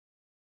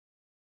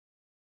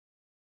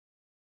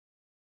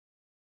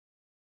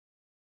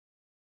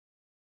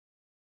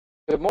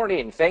Good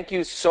morning. Thank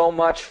you so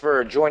much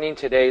for joining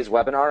today's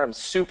webinar. I'm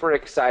super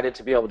excited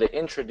to be able to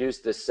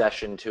introduce this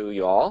session to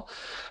you all.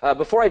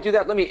 Before I do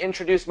that, let me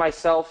introduce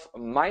myself.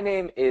 My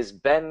name is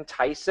Ben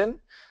Tyson.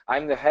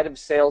 I'm the head of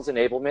sales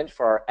enablement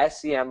for our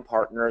SEM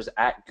partners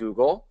at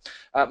Google.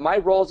 My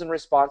roles and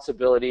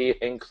responsibility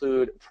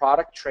include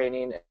product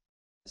training,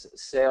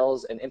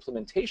 sales and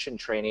implementation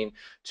training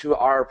to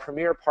our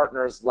premier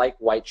partners like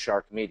White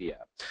Shark Media.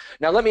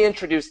 Now let me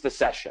introduce the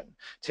session.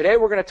 Today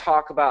we're going to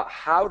talk about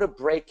how to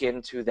break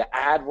into the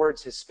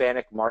AdWords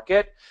Hispanic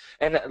market,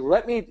 and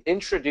let me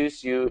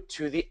introduce you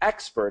to the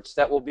experts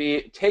that will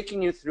be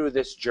taking you through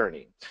this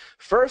journey.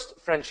 First,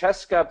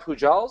 Francesca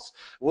Pujals,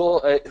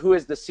 who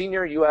is the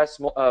Senior U.S.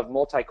 of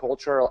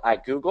Multicultural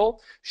at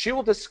Google. She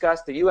will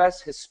discuss the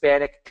U.S.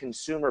 Hispanic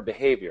consumer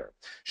behavior.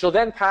 She'll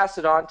then pass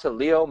it on to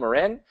Leo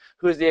Marin,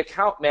 who is the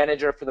account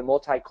manager for the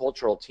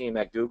multicultural team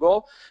at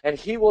Google, and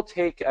he will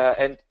take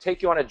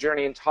you on a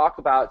journey and talk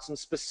about some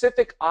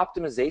specific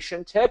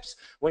optimization tips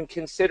when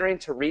considering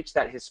to reach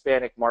that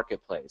Hispanic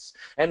marketplace.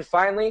 And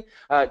finally,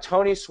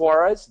 Tony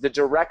Suarez, the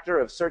director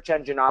of search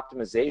engine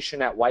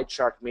optimization at White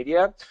Shark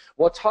Media,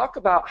 will talk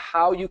about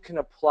how you can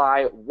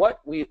apply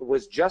what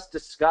was just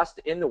discussed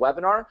in the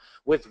webinar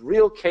with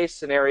real case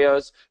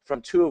scenarios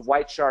from two of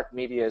White Shark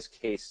Media's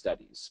case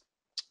studies.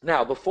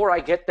 Now, before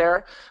I get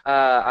there,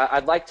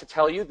 I'd like to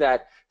tell you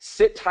that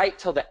sit tight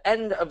till the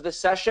end of the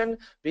session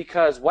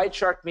because White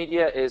Shark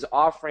Media is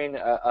offering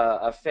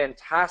a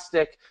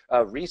fantastic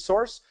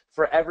resource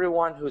for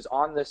everyone who's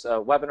on this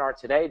webinar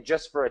today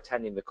just for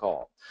attending the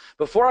call.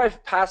 Before I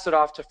pass it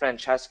off to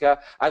Francesca,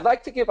 I'd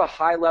like to give a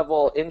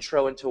high-level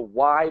intro into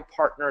why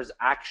partners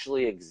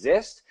actually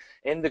exist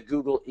in the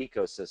Google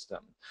ecosystem.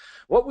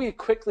 What we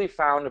quickly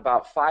found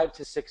about 5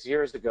 to 6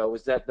 years ago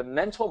was that the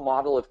mental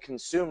model of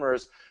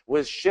consumers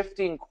was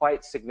shifting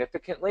quite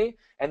significantly,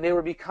 and they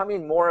were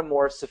becoming more and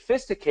more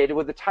sophisticated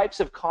with the types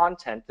of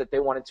content that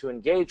they wanted to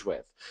engage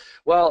with.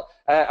 Well,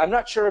 I'm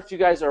not sure if you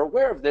guys are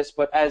aware of this,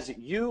 but as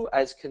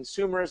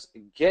consumers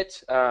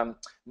get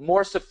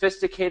more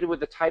sophisticated with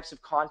the types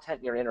of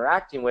content you're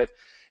interacting with,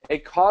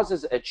 it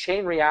causes a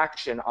chain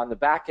reaction on the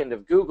back end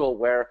of Google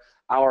where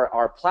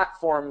our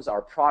platforms,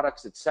 our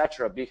products,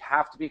 etc.,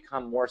 have to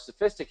become more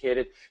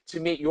sophisticated to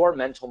meet your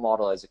mental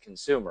model as a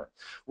consumer.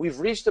 We've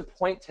reached a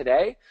point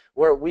today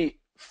where we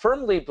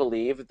firmly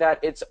believe that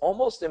it's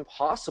almost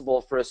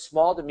impossible for a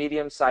small to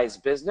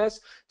medium-sized business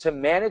to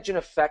manage an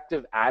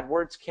effective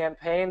AdWords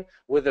campaign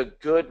with a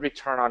good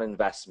return on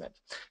investment.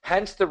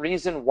 Hence the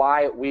reason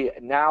why we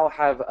now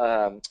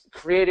have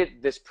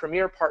created this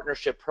premier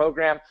partnership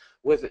program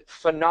with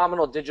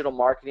phenomenal digital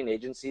marketing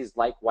agencies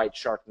like White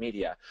Shark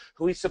Media,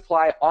 who we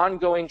supply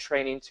ongoing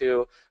training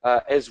to,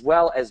 as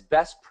well as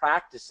best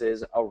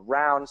practices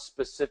around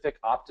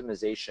specific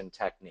optimization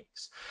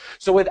techniques.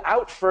 So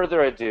without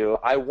further ado,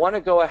 I want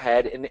to go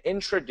ahead and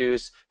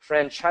introduce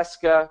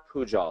Francesca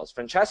Pujals.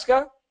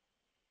 Francesca?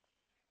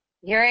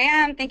 Here I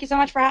am. Thank you so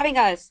much for having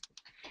us.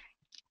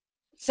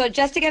 So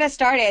just to get us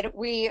started,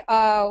 we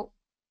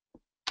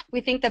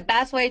think the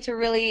best way to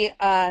really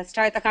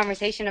start the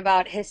conversation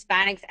about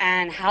Hispanics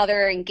and how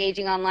they're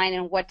engaging online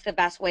and what's the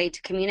best way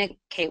to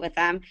communicate with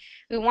them,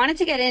 we wanted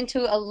to get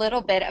into a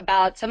little bit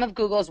about some of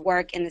Google's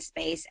work in the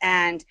space.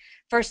 And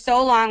for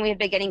so long, we've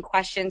been getting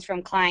questions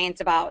from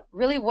clients about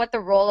really what the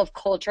role of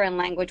culture and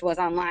language was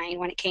online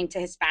when it came to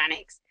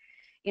Hispanics.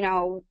 You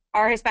know,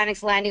 are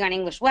Hispanics landing on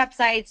English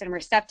websites and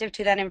receptive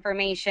to that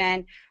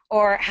information?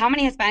 Or how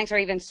many Hispanics are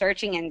even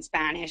searching in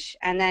Spanish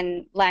and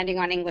then landing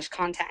on English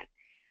content?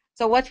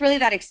 So what's really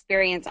that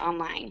experience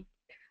online?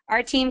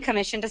 Our team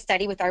commissioned a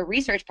study with our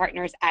research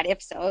partners at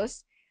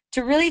Ipsos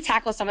to really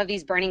tackle some of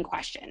these burning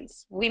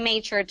questions. We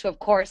made sure to, of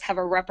course, have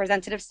a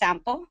representative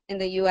sample in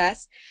the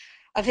U.S.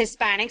 of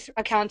Hispanics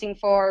accounting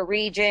for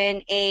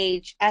region,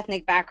 age,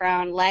 ethnic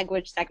background,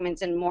 language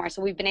segments, and more.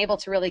 So we've been able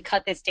to really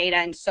cut this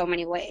data in so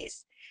many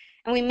ways.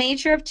 And we made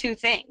sure of two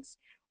things.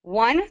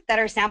 One, that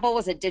our sample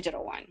was a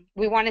digital one.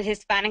 We wanted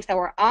Hispanics that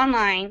were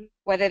online,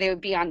 whether they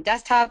would be on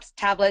desktops,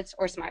 tablets,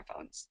 or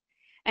smartphones.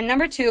 And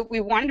number two, we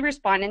wanted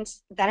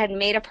respondents that had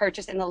made a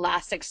purchase in the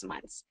last 6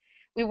 months.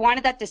 We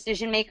wanted that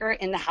decision maker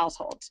in the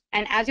household.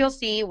 And as you'll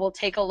see, we'll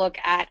take a look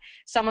at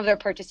some of their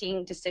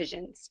purchasing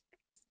decisions.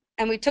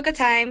 And we took a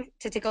time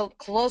to take a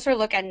closer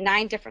look at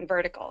 9 different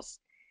verticals: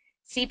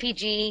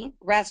 CPG,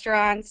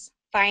 restaurants,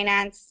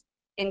 finance,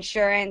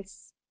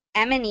 insurance,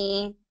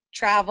 M&E,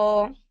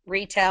 travel,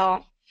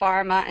 retail,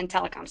 pharma, and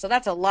telecom. So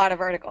that's a lot of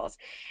verticals.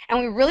 And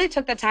we really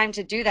took the time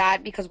to do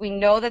that because we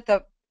know that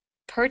the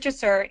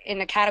purchaser in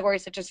a category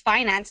such as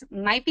finance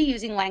might be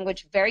using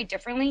language very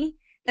differently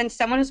than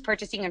someone who's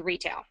purchasing in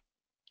retail.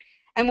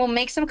 And we'll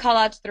make some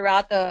call-outs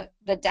throughout the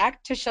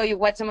deck to show you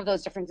what some of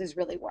those differences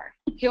really were.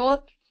 Here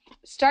we'll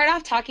start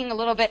off talking a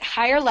little bit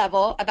higher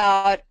level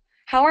about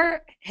how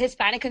are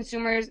Hispanic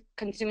consumers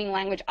consuming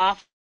language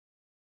off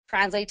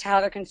translate to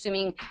how they're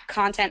consuming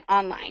content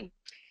online.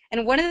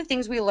 And one of the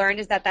things we learned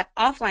is that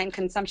offline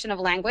consumption of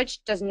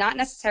language does not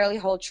necessarily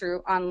hold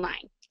true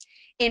online.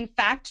 In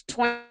fact,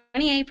 28%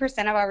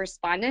 of our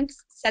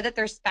respondents said that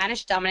they're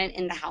Spanish dominant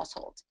in the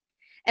household.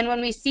 And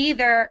when we see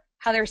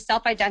how they're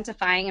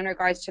self-identifying in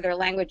regards to their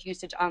language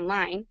usage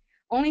online,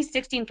 only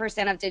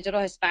 16% of digital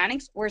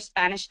Hispanics were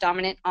Spanish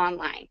dominant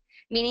online,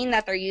 meaning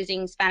that they're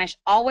using Spanish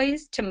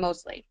always to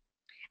mostly.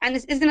 And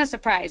this isn't a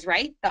surprise,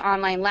 right? The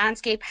online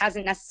landscape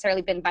hasn't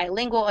necessarily been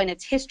bilingual in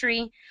its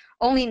history.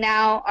 Only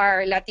now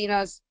are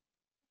Latinos,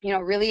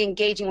 really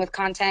engaging with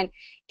content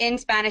in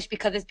Spanish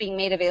because it's being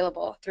made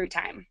available through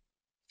time.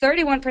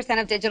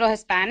 31% of digital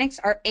Hispanics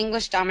are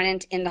English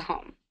dominant in the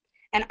home.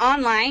 And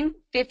online,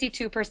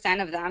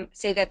 52% of them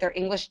say that they're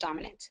English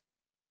dominant.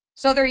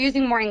 So they're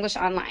using more English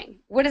online.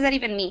 What does that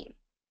even mean?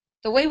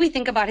 The way we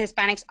think about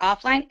Hispanics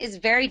offline is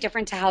very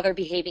different to how they're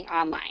behaving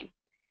online.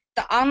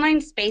 The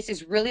online space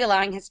is really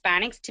allowing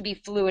Hispanics to be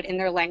fluid in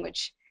their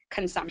language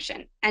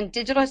consumption, and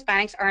digital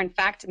Hispanics are in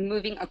fact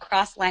moving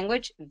across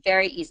language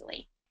very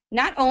easily.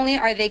 Not only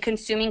are they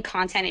consuming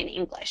content in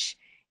English,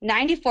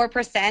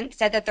 94%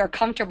 said that they're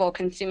comfortable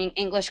consuming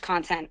English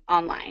content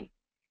online.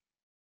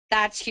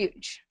 That's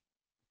huge.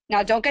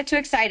 Now, don't get too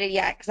excited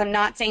yet, because I'm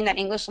not saying that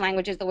English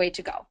language is the way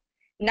to go.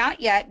 Not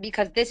yet,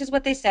 because this is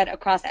what they said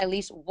across at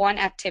least one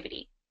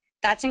activity.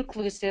 That's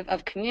inclusive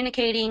of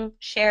communicating,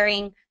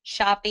 sharing,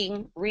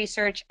 shopping,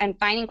 research, and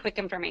finding quick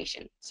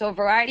information. So a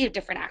variety of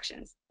different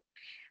actions.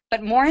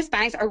 But more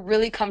Hispanics are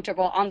really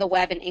comfortable on the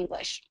web in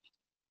English.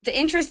 The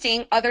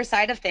interesting other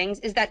side of things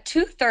is that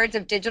 2/3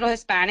 of digital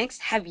Hispanics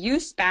have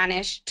used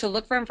Spanish to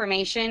look for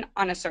information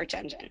on a search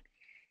engine.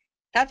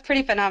 That's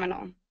pretty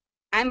phenomenal.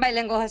 I'm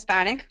bilingual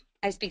Hispanic.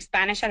 I speak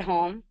Spanish at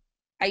home.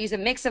 I use a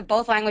mix of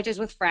both languages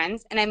with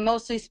friends, and I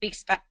mostly speak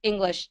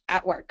English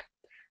at work,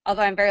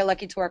 although I'm very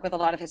lucky to work with a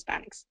lot of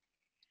Hispanics.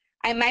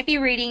 I might be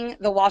reading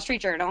the Wall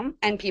Street Journal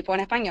and People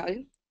en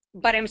Español,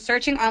 but I'm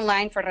searching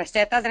online for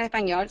recetas en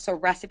español, so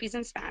recipes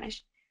in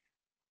Spanish,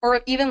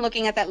 or even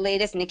looking at that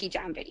latest Nicky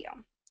Jam video.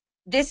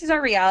 This is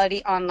our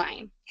reality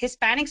online.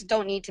 Hispanics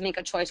don't need to make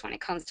a choice when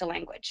it comes to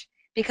language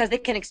because they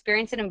can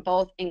experience it in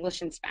both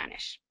English and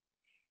Spanish.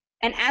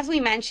 And as we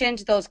mentioned,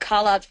 those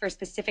call-outs for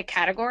specific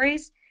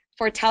categories,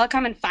 for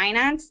telecom and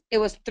finance, it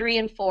was 3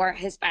 in 4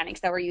 Hispanics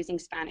that were using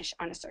Spanish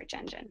on a search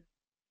engine.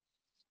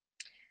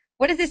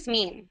 What does this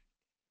mean?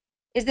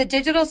 Is the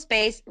digital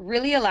space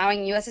really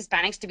allowing US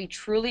Hispanics to be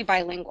truly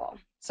bilingual?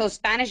 So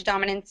Spanish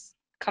dominance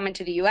come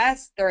into the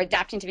US, they're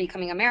adapting to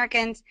becoming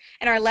Americans,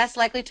 and are less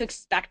likely to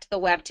expect the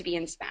web to be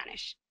in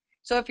Spanish.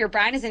 So if your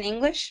brand is in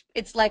English,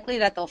 it's likely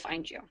that they'll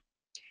find you.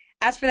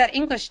 As for that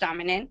English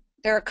dominant,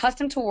 they're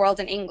accustomed to worlds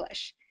in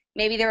English.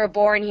 Maybe they were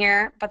born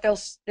here, but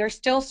they're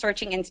still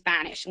searching in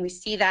Spanish, and we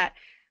see that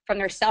from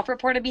their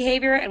self-reported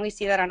behavior, and we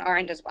see that on our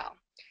end as well.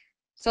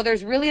 So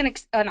there's really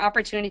an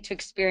opportunity to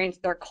experience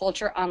their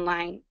culture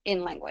online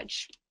in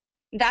language.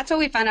 That's what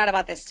we found out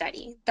about this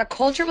study. The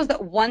culture was the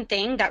one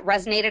thing that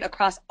resonated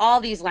across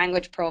all these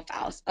language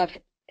profiles of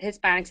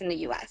Hispanics in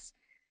the US.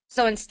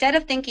 So instead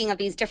of thinking of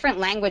these different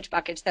language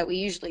buckets that we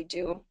usually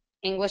do,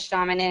 English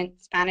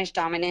dominant, Spanish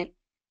dominant,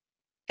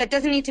 that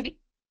doesn't need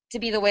to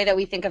be the way that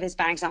we think of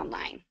Hispanics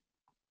online.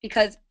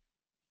 Because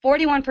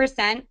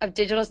 41% of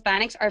digital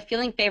Hispanics are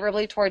feeling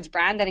favorably towards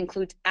brand that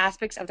includes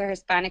aspects of their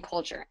Hispanic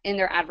culture in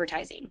their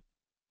advertising.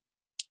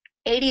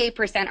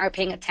 88% are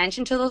paying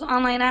attention to those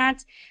online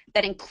ads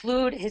that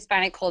include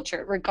Hispanic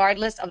culture,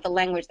 regardless of the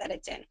language that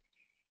it's in.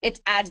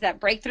 It's ads that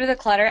break through the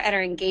clutter and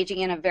are engaging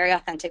in a very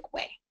authentic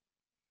way.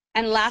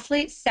 And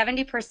lastly,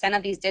 70%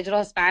 of these digital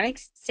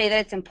Hispanics say that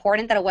it's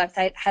important that a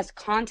website has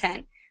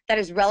content that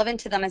is relevant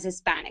to them as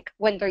Hispanic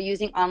when they're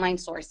using online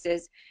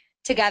sources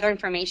to gather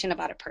information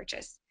about a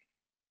purchase.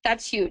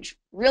 That's huge.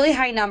 Really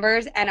high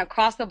numbers, and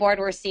across the board,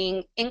 we're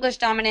seeing English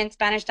dominant,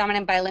 Spanish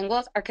dominant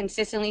bilinguals are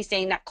consistently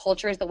saying that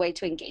culture is the way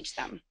to engage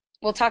them.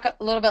 We'll talk a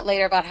little bit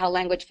later about how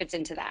language fits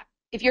into that.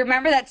 If you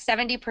remember that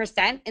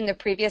 70% in the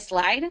previous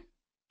slide,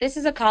 this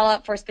is a call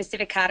out for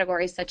specific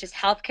categories such as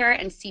healthcare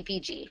and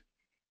CPG.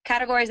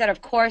 Categories that,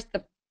 of course,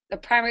 the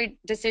primary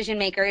decision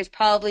maker is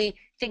probably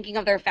thinking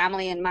of their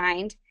family in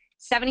mind.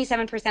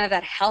 77% of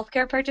that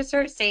healthcare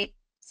purchaser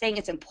saying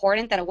it's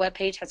important that a web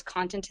page has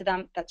content to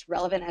them that's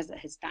relevant as a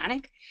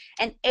Hispanic,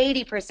 and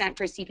 80%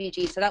 for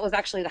CPG. So that was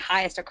actually the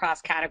highest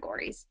across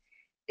categories.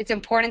 It's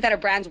important that a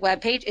brand's web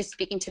page is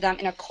speaking to them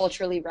in a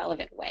culturally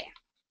relevant way.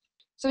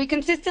 So we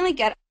consistently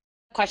get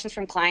questions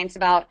from clients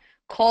about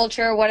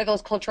culture, what are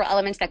those cultural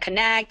elements that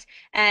connect,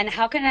 and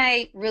how can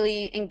I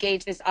really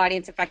engage this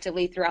audience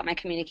effectively throughout my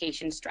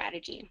communication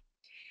strategy?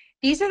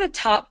 These are the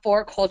top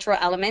 4 cultural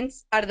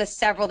elements out of the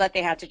several that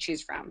they had to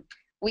choose from.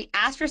 We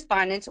asked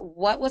respondents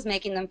what was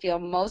making them feel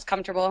most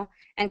comfortable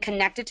and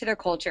connected to their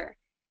culture.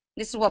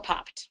 This is what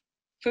popped: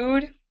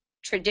 food,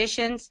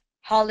 traditions,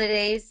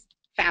 holidays,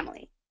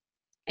 family.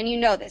 And you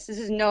know this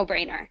is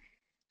no-brainer.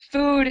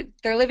 Food,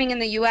 they're living in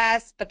the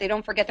US, but they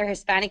don't forget their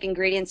Hispanic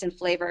ingredients and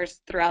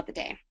flavors throughout the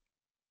day.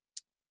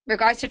 In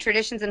regards to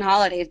traditions and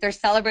holidays, they're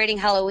celebrating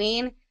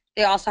Halloween.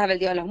 They also have El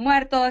Día de los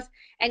Muertos,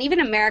 and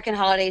even American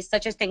holidays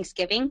such as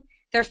Thanksgiving.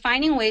 They're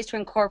finding ways to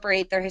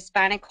incorporate their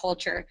Hispanic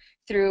culture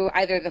through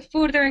either the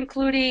food they're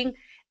including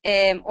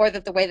or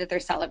the way that they're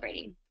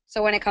celebrating.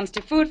 So when it comes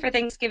to food for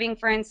Thanksgiving,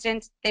 for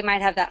instance, they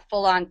might have that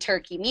full-on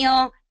turkey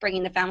meal,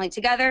 bringing the family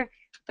together,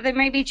 but they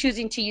might be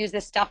choosing to use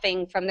the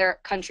stuffing from their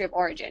country of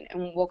origin,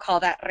 and we'll call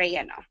that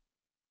relleno.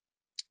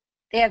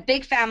 They have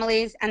big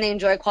families, and they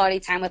enjoy quality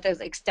time with those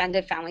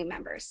extended family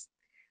members.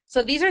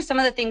 So these are some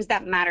of the things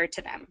that matter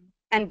to them.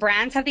 And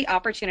brands have the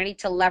opportunity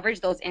to leverage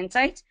those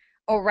insights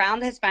around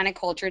the Hispanic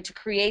culture to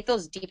create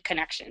those deep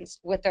connections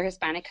with their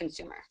Hispanic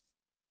consumer.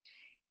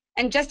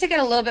 And just to get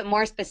a little bit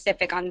more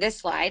specific on this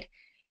slide,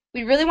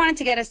 we really wanted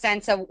to get a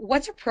sense of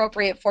what's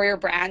appropriate for your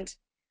brand,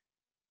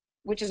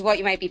 which is what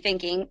you might be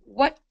thinking.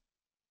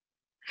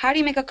 How do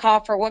you make a call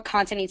for what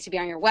content needs to be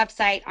on your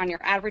website, on your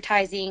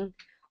advertising,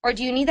 or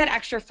do you need that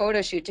extra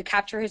photo shoot to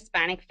capture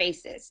Hispanic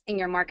faces in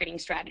your marketing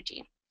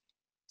strategy?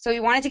 So we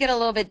wanted to get a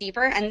little bit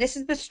deeper, and this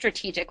is the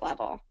strategic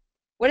level.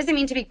 What does it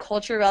mean to be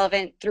culture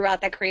relevant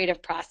throughout that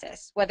creative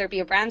process, whether it be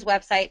a brand's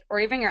website or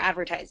even your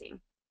advertising?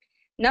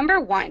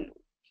 Number one,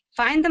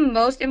 find the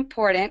most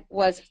important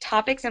was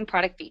topics and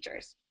product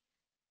features.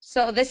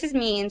 So this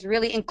means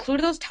really include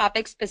those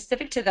topics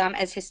specific to them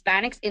as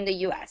Hispanics in the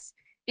US,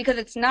 because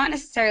it's not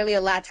necessarily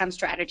a LATAM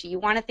strategy. You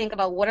want to think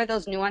about what are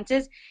those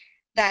nuances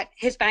that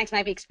Hispanics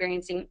might be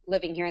experiencing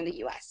living here in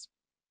the US.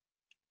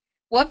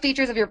 What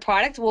features of your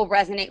product will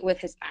resonate with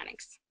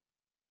Hispanics?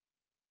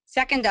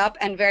 Second up,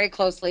 and very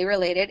closely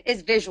related,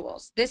 is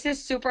visuals. This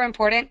is super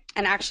important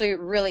and actually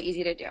really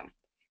easy to do.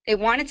 They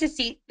want to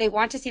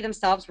see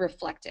themselves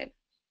reflected.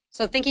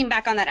 So thinking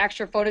back on that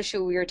extra photo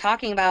shoot we were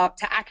talking about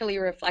to accurately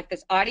reflect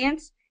this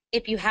audience,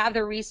 if you have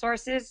the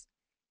resources,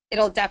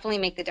 it'll definitely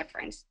make the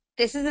difference.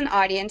 This is an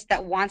audience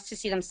that wants to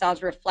see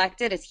themselves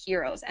reflected as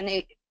heroes, and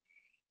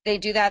they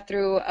do that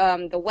through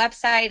the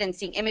website and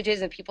seeing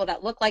images of people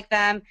that look like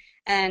them,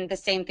 and the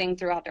same thing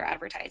throughout their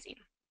advertising.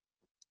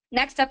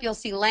 Next up, you'll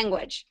see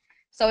language.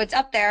 So it's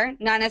up there,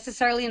 not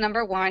necessarily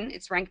number one,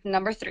 it's ranked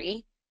number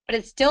 3, but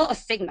it's still a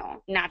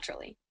signal,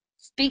 naturally.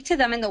 Speak to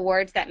them in the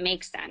words that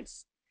make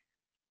sense.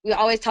 We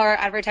always tell our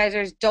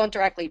advertisers, don't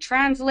directly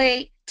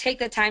translate, take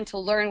the time to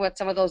learn what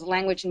some of those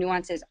language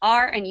nuances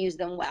are and use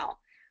them well.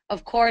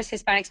 Of course,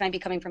 Hispanics might be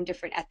coming from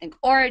different ethnic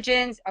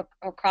origins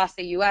across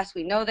the US,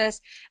 we know this,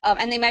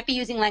 and they might be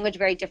using language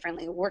very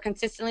differently. We're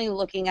consistently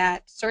looking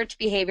at search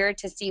behavior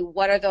to see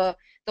what are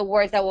the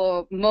words that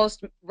will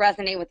most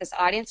resonate with this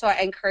audience, so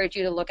I encourage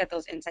you to look at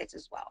those insights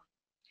as well.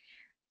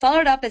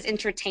 Followed up is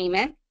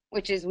entertainment,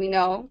 which is, we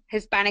know,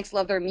 Hispanics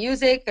love their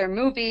music, their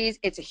movies,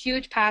 it's a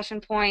huge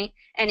passion point,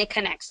 and it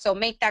connects. So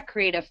make that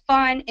creative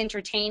fun,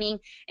 entertaining,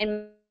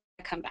 and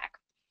come back.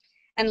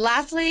 And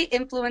lastly,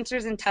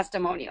 influencers and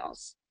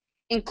testimonials.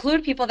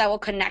 Include people that will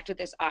connect with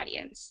this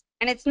audience.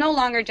 And it's no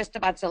longer just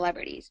about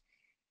celebrities.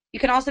 You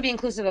can also be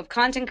inclusive of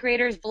content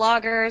creators,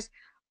 vloggers,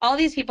 all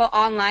these people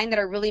online that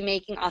are really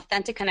making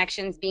authentic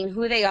connections, being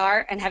who they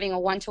are, and having a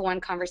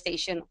one-to-one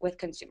conversation with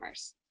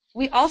consumers.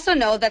 We also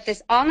know that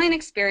this online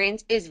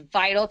experience is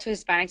vital to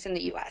Hispanics in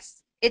the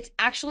US. It's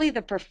actually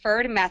the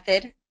preferred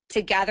method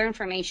to gather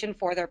information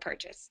for their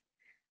purchase,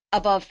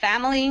 above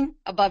family,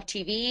 above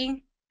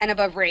TV, and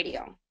above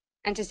radio.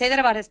 And to say that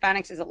about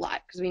Hispanics is a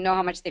lot, because we know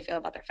how much they feel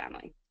about their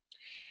family.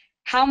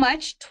 How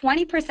much?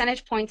 20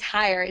 percentage points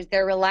higher is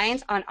their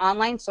reliance on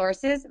online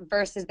sources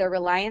versus their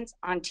reliance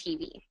on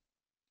TV.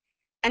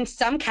 And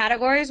some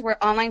categories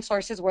where online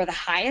sources were the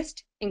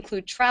highest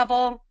include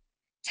travel,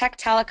 tech,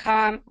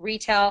 telecom,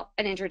 retail,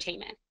 and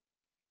entertainment.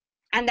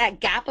 And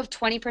that gap of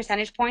 20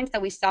 percentage points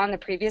that we saw in the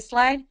previous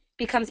slide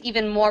becomes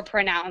even more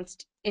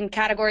pronounced in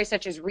categories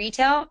such as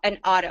retail and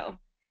auto,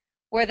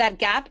 where that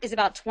gap is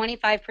about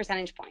 25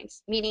 percentage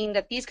points, meaning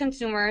that these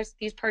consumers,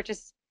 these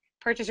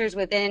purchasers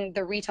within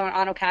the retail and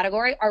auto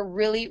category are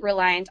really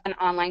reliant on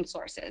online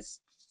sources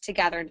to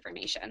gather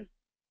information.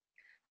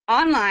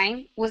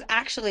 Online was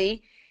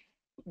actually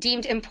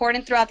deemed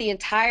important throughout the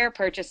entire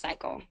purchase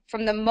cycle,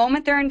 from the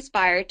moment they're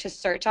inspired to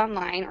search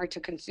online or to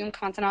consume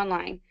content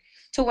online,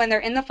 to when they're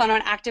in the funnel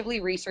and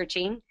actively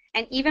researching,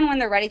 and even when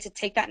they're ready to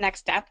take that next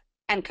step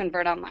and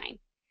convert online.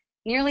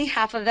 Nearly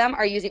half of them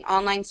are using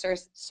online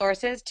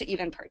sources to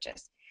even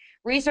purchase.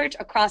 Research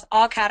across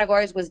all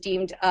categories was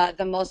deemed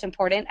the most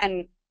important,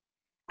 and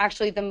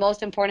actually the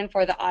most important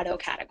for the auto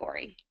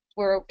category,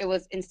 where it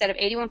was, instead of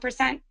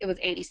 81%, it was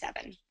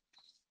 87%.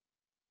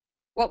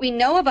 What we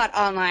know about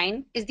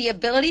online is the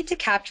ability to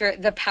capture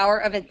the power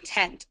of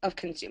intent of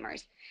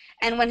consumers.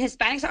 And when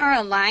Hispanics are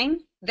online,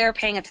 they're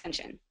paying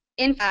attention.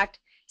 In fact,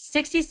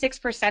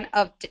 66%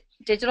 of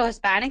digital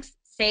Hispanics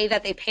say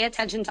that they pay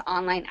attention to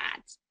online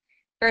ads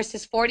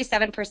versus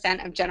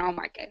 47% of general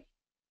market.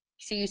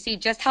 So you see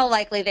just how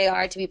likely they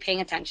are to be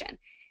paying attention.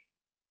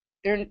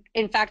 They're,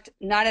 in fact,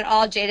 not at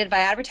all jaded by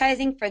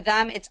advertising. For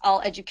them, it's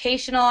all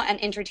educational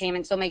and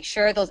entertainment. So make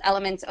sure those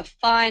elements of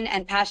fun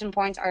and passion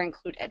points are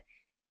included,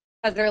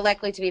 because they're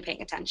likely to be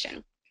paying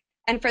attention.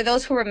 And for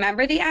those who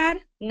remember the ad,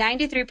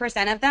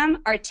 93% of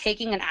them are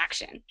taking an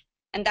action.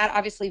 And that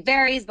obviously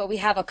varies, but we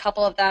have a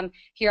couple of them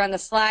here on the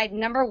slide.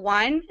 Number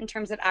one, in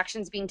terms of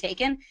actions being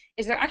taken,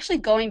 is they're actually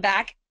going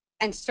back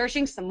and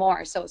searching some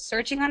more. So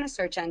searching on a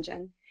search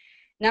engine.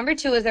 Number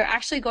two is they're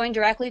actually going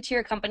directly to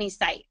your company's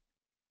site.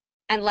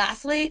 And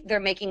lastly, they're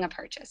making a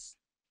purchase.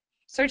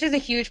 Search is a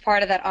huge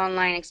part of that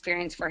online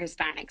experience for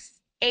Hispanics.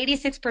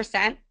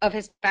 86% of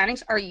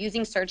Hispanics are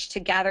using search to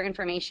gather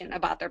information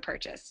about their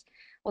purchase.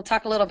 We'll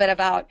talk a little bit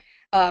about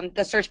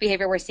the search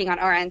behavior we're seeing on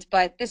our end,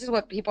 but this is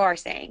what people are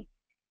saying.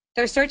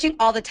 They're searching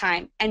all the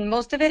time, and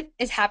most of it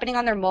is happening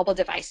on their mobile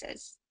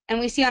devices. And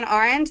we see on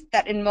our end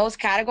that in most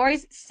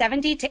categories,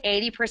 70 to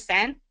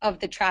 80% of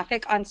the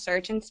traffic on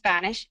search in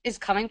Spanish is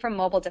coming from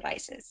mobile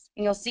devices.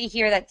 And you'll see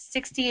here that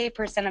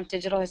 68% of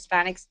digital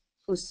Hispanics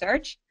who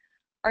search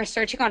are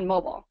searching on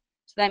mobile.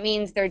 So that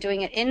means they're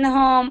doing it in the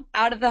home,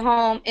 out of the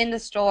home, in the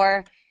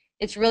store.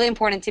 It's really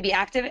important to be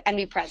active and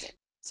be present.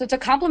 So to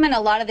complement a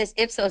lot of this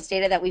Ipsos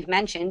data that we've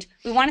mentioned,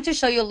 we wanted to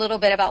show you a little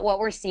bit about what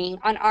we're seeing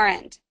on our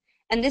end.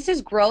 And this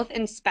is growth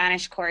in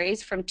Spanish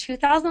queries from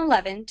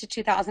 2011 to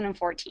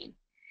 2014.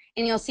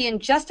 And you'll see in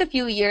just a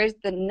few years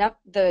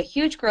the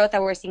huge growth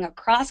that we're seeing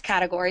across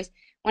categories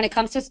when it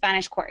comes to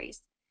Spanish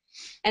queries.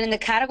 And in the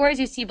categories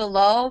you see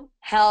below,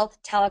 health,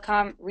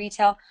 telecom,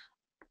 retail,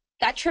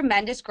 that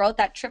tremendous growth,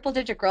 that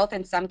triple-digit growth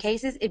in some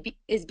cases,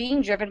 is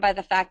being driven by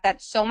the fact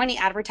that so many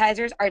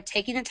advertisers are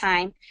taking the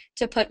time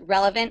to put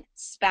relevant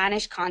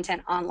Spanish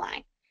content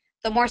online.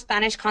 The more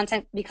Spanish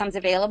content becomes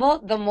available,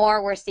 the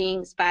more we're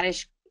seeing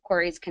Spanish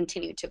queries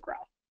continue to grow.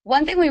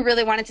 One thing we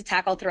really wanted to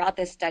tackle throughout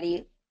this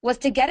study was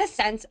to get a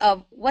sense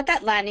of what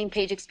that landing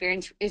page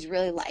experience is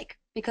really like.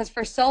 Because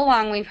for so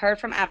long, we've heard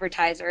from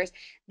advertisers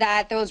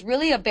that there was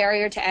really a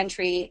barrier to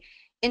entry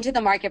into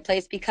the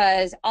marketplace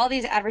because all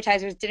these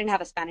advertisers didn't have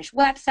a Spanish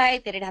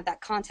website, they didn't have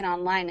that content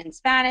online in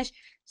Spanish.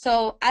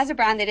 So as a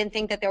brand, they didn't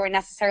think that they were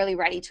necessarily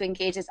ready to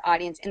engage this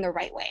audience in the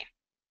right way.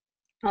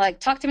 Like,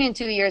 talk to me in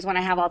 2 years when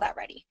I have all that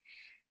ready.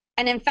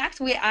 And in fact,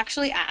 we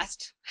actually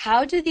asked,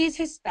 how do these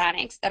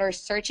Hispanics that are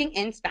searching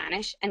in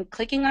Spanish and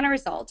clicking on a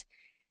result,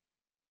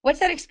 what's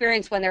that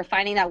experience when they're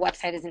finding that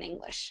website is in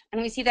English?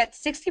 And we see that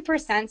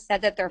 60%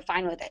 said that they're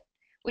fine with it,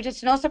 which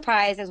is no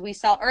surprise. As we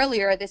saw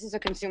earlier, this is a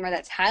consumer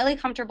that's highly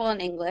comfortable in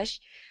English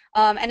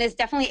and is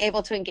definitely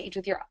able to engage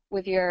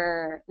with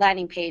your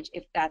landing page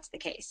if that's the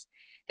case.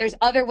 There's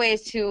other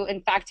ways to,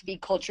 in fact, be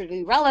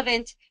culturally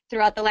relevant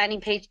throughout the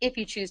landing page if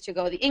you choose to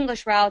go the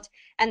English route,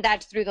 and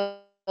that's through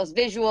those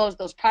visuals,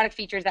 those product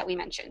features that we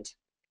mentioned.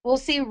 We'll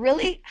see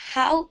really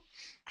how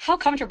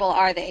comfortable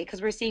are they,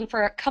 because we're seeing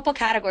for a couple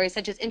categories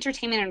such as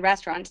entertainment and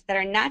restaurants that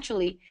are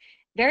naturally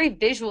very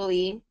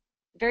visual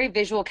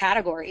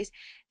categories,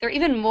 they're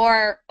even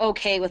more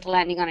okay with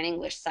landing on an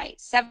English site.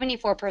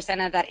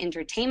 74% of that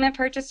entertainment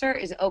purchaser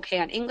is okay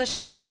on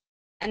English,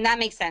 and that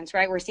makes sense,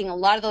 right? We're seeing a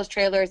lot of those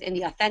trailers in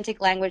the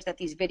authentic language that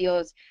these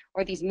videos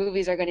or these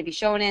movies are going to be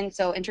shown in.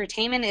 So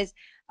entertainment is,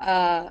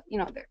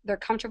 they're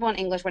comfortable in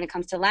English when it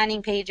comes to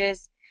landing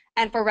pages.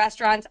 And for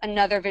restaurants,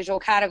 another visual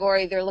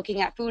category, they're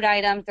looking at food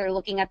items, they're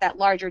looking at that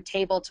larger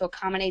table to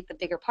accommodate the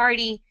bigger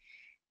party.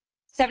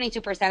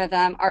 72% of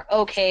them are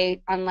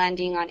okay on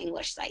landing on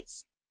English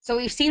sites. So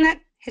we've seen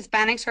that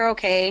Hispanics are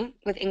okay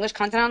with English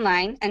content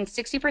online, and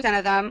 60%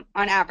 of them,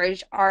 on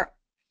average, are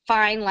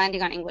fine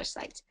landing on English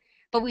sites.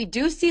 But we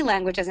do see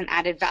language as an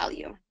added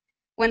value.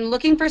 When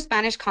looking for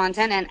Spanish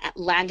content and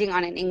landing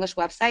on an English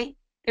website,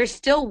 there's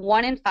still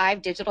 1 in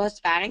 5 digital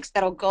Hispanics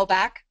that'll go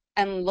back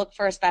and look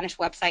for a Spanish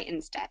website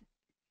instead.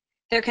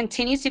 There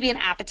continues to be an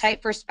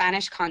appetite for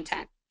Spanish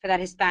content for that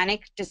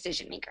Hispanic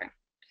decision maker.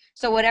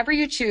 So whatever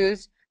you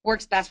choose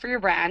works best for your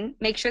brand.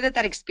 Make sure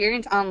that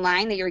experience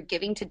online that you're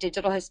giving to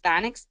digital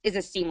Hispanics is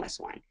a seamless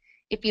one.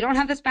 If you don't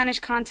have the Spanish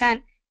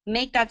content,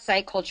 make that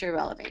site culturally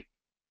relevant.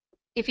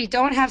 If you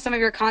don't have some of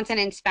your content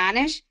in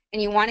Spanish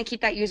and you want to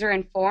keep that user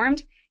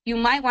informed, you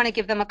might want to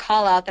give them a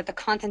call out that the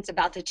content's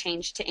about to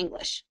change to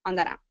English on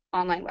that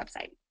online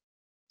website.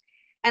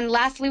 And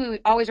lastly, we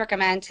always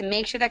recommend to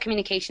make sure that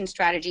communication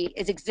strategy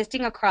is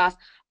existing across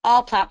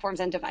all platforms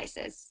and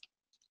devices,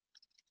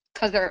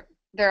 because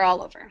they're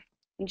all over.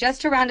 And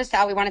just to round us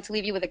out, we wanted to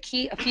leave you with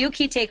a few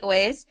key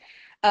takeaways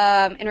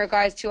in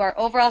regards to our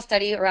overall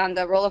study around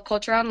the role of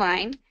culture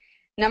online.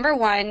 Number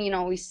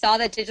one, we saw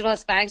that digital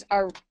space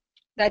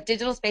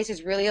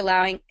is really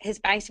allowing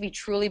Hispanics to be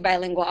truly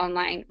bilingual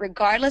online,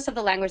 regardless of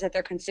the language that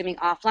they're consuming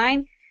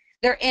offline.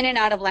 They're in and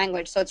out of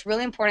language, so it's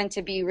really important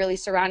to be really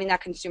surrounding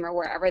that consumer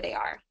wherever they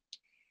are.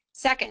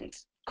 Second,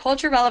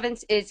 culture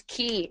relevance is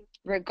key,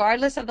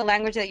 regardless of the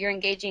language that you're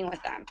engaging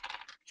with them.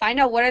 Find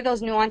out what are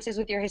those nuances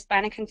with your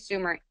Hispanic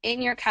consumer in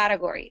your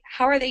category.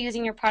 How are they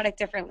using your product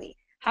differently?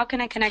 How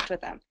can I connect with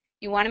them?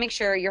 You want to make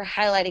sure you're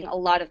highlighting a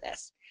lot of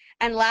this.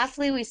 And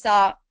lastly, we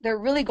saw they're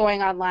really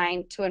going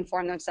online to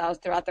inform themselves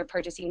throughout their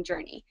purchasing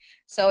journey.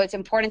 So it's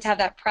important to have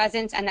that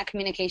presence and that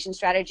communication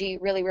strategy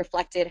really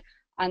reflected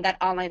on that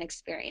online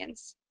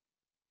experience.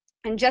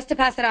 And just to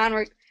pass it on,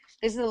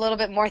 this is a little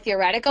bit more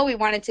theoretical. We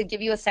wanted to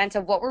give you a sense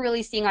of what we're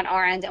really seeing on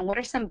our end and what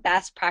are some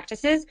best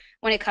practices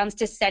when it comes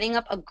to setting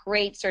up a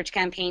great search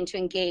campaign to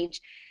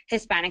engage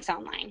Hispanics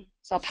online.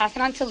 So I'll pass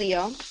it on to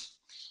Leo,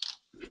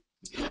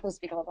 who'll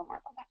speak a little bit more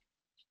about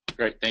that.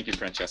 Great, thank you,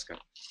 Francesca.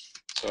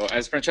 So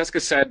as Francesca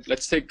said,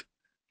 let's take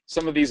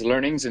some of these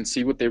learnings and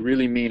see what they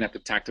really mean at the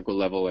tactical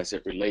level as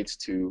it relates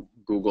to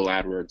Google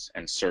AdWords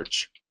and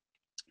search.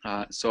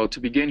 So to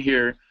begin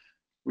here,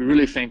 we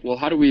really think, well,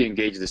 how do we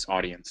engage this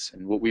audience?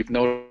 And what we've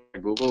noticed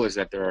at Google is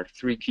that there are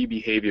 3 key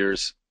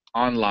behaviors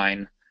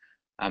online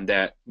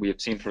that we have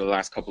seen for the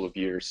last couple of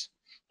years.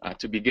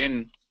 To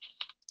begin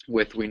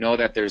with, we know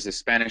that there's a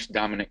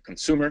Spanish-dominant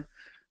consumer.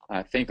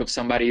 Think of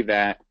somebody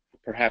that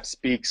perhaps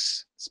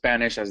speaks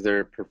Spanish as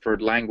their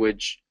preferred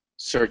language,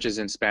 searches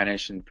in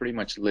Spanish, and pretty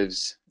much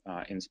lives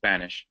in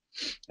Spanish.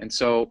 And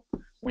so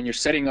when you're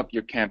setting up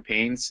your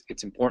campaigns,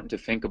 it's important to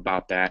think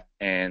about that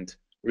and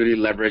really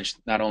leverage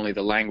not only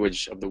the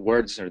language of the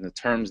words or the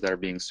terms that are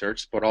being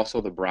searched, but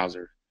also the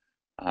browser.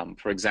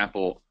 For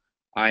example,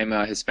 I'm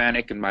a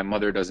Hispanic and my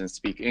mother doesn't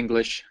speak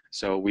English,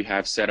 so we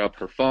have set up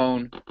her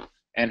phone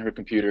and her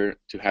computer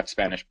to have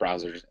Spanish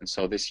browsers. And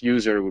so this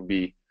user would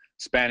be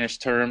Spanish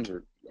terms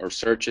or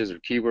searches or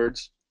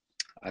keywords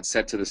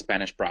set to the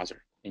Spanish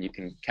browser, and you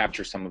can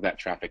capture some of that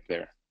traffic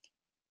there.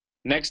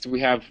 Next, we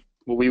have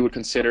what we would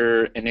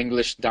consider an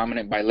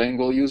English-dominant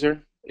bilingual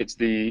user. It's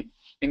the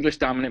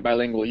English-dominant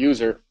bilingual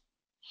user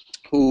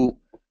who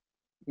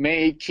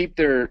may keep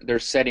their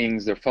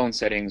settings, their phone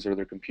settings or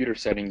their computer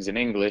settings in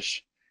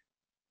English,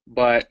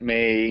 but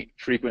may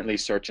frequently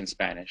search in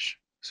Spanish.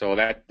 So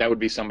that would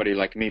be somebody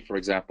like me, for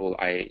example.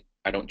 I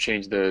don't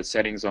change the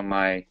settings on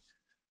my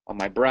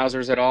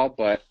browsers at all,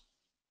 but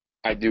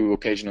I do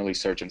occasionally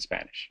search in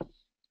Spanish.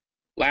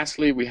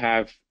 Lastly, we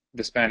have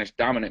the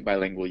Spanish-dominant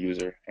bilingual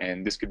user,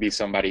 and this could be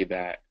somebody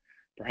that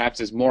perhaps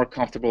is more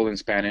comfortable in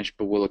Spanish,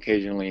 but will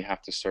occasionally have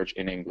to search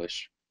in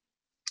English.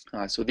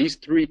 So these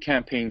 3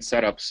 campaign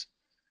setups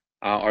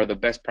are the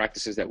best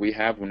practices that we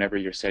have whenever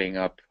you're setting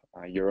up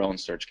your own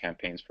search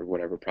campaigns for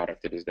whatever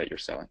product it is that you're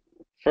selling.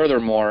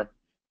 Furthermore,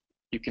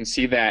 you can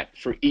see that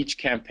for each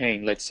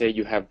campaign, let's say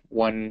you have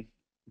one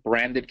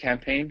branded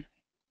campaign.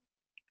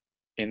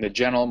 In the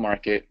general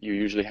market, you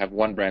usually have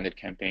one branded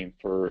campaign.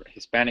 For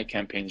Hispanic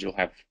campaigns, you'll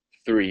have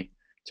 3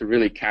 to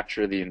really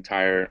capture the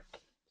entire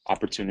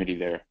opportunity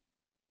there,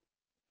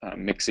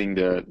 mixing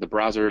the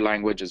browser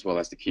language as well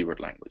as the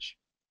keyword language.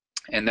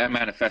 And that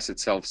manifests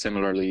itself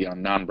similarly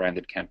on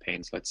non-branded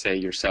campaigns. Let's say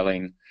you're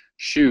selling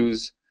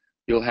shoes,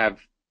 you'll have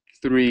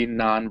 3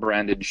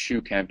 non-branded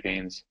shoe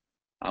campaigns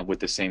with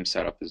the same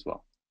setup as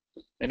well.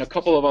 And a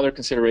couple of other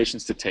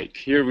considerations to take.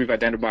 Here we've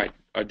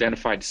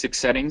identified 6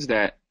 settings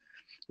that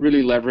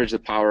really leverage the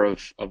power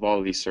of all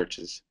of these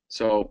searches.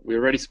 So we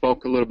already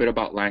spoke a little bit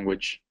about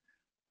language.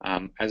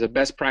 As a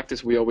best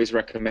practice, we always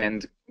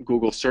recommend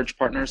Google search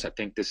partners. I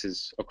think this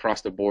is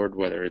across the board,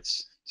 whether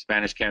it's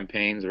Spanish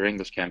campaigns or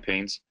English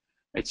campaigns.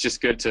 It's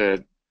just good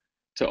to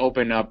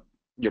open up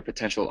your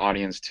potential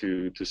audience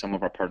to some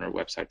of our partner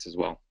websites as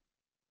well.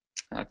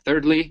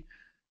 Thirdly,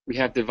 we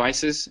have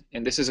devices,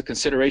 and this is a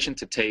consideration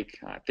to take.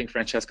 I think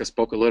Francesca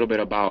spoke a little bit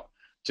about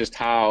just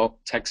how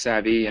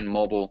tech-savvy and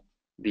mobile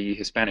the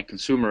Hispanic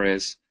consumer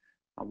is.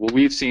 What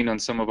we've seen on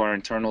some of our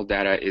internal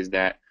data is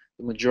that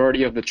the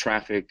majority of the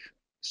traffic,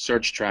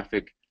 search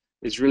traffic,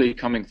 is really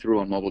coming through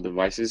on mobile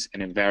devices,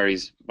 and it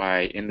varies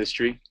by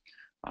industry.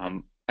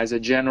 As a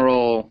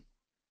general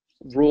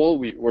rule,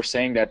 we're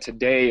saying that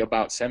today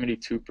about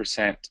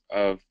 72%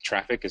 of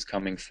traffic is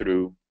coming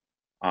through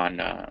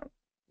on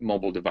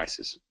mobile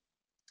devices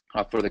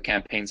for the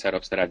campaign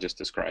setups that I just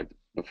described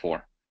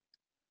before.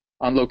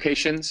 On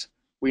locations,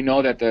 we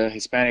know that the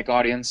Hispanic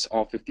audience,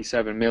 all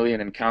 57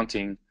 million and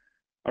counting,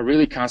 are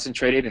really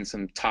concentrated in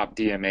some top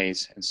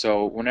DMAs. And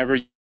so whenever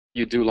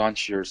you do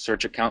launch your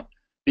search account,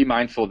 be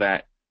mindful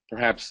that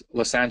perhaps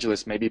Los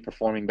Angeles may be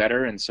performing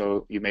better, and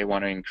so you may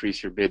want to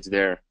increase your bids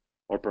there,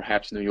 or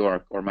perhaps New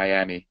York or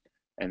Miami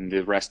and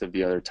the rest of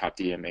the other top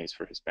DMAs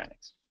for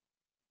Hispanics.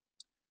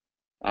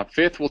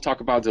 Fifth, we'll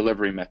talk about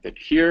delivery method.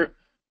 Here,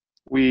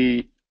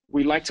 we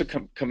like to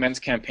commence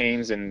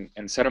campaigns and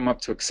set them up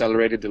to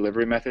accelerated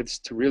delivery methods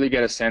to really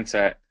get a sense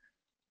at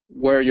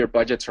where your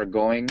budgets are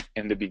going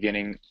in the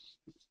beginning,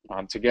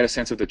 to get a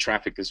sense of the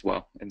traffic as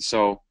well. And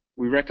so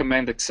we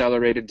recommend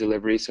accelerated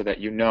delivery so that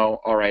you know,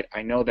 all right,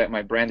 I know that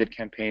my branded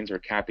campaigns are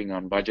capping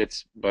on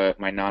budgets, but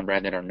my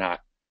non-branded are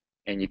not.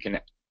 And you can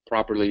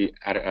properly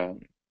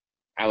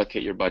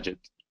allocate your budget.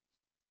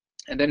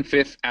 And then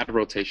fifth, ad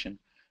rotation.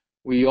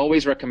 We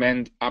always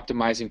recommend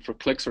optimizing for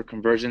clicks or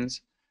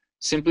conversions,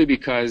 simply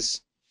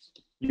because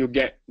you'll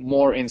get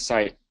more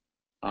insight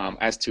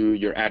as to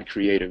your ad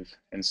creative.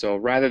 And so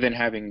rather than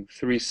having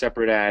 3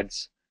 separate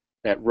ads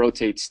that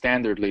rotate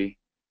standardly,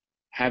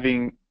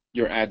 having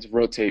your ads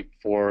rotate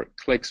for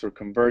clicks or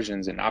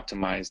conversions and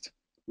optimized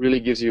really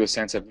gives you a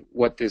sense of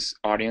what this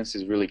audience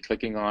is really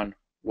clicking on,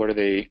 where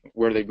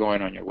are they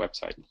going on your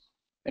website.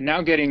 And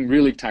now getting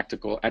really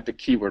tactical at the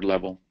keyword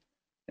level.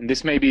 And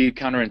this may be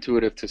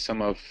counterintuitive to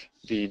some of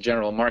the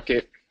general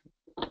market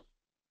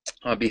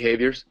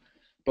behaviors,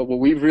 but what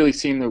we've really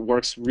seen that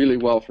works really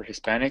well for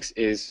Hispanics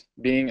is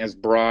being as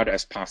broad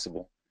as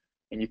possible.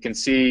 And you can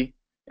see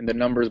in the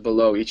numbers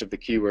below each of the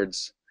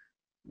keywords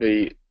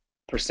the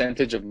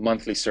percentage of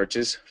monthly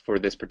searches for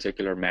this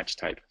particular match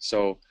type.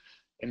 So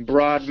in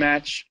broad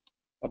match,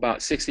 about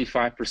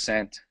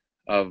 65%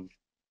 of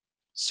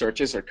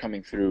searches are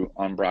coming through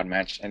on broad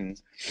match,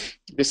 and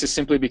this is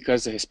simply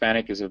because the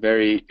Hispanic is a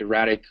very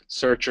erratic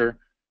searcher,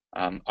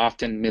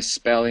 often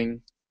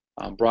misspelling.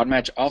 Broad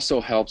match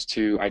also helps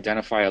to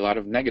identify a lot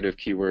of negative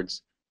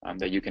keywords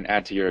that you can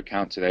add to your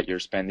account so that you're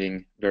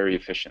spending very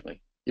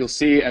efficiently. You'll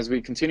see as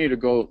we continue to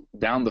go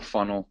down the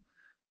funnel,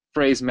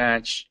 phrase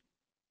match,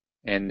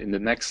 and in the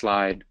next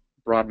slide,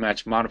 broad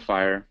match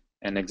modifier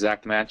and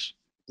exact match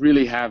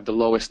really have the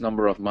lowest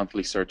number of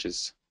monthly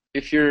searches.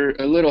 If you're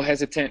a little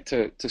hesitant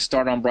to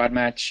start on broad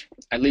match,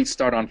 at least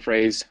start on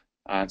phrase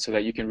so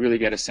that you can really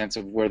get a sense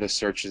of where the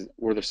search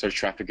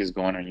traffic is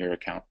going on your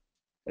account.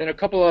 And a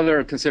couple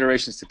other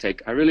considerations to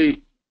take.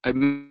 I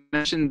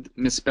mentioned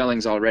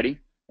misspellings already,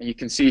 and you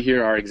can see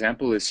here our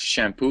example is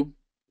shampoo.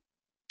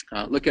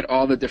 Look at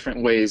all the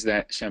different ways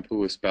that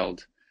shampoo is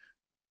spelled.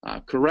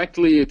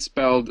 Correctly, it's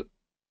spelled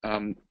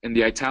in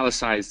the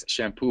italicized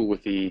shampoo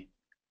with the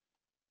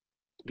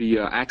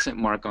accent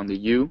mark on the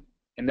U,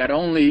 and that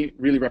only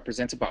really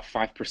represents about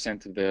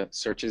 5% of the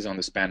searches on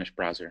the Spanish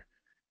browser.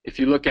 If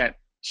you look at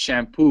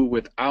shampoo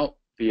without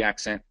the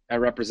accent, that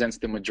represents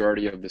the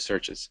majority of the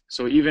searches.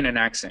 So even an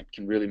accent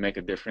can really make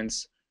a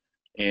difference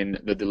in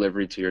the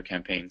delivery to your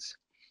campaigns.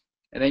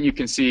 And then you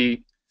can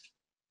see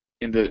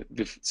in the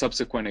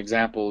subsequent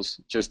examples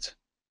just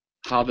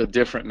how the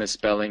different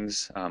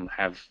misspellings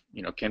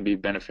can be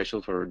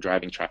beneficial for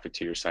driving traffic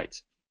to your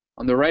sites.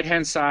 On the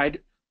right-hand side,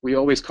 we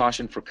always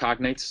caution for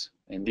cognates,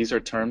 and these are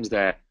terms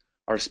that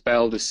are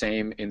spelled the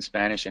same in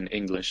Spanish and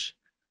English.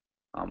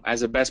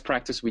 As a best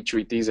practice, we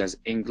treat these as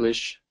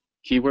English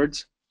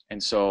keywords,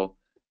 and so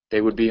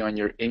they would be on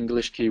your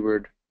English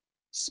keyword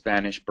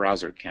Spanish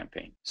browser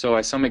campaign. So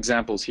as some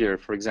examples here,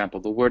 for example,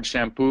 the word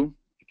shampoo,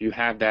 if you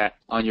have that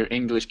on your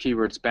English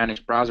keyword Spanish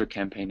browser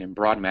campaign in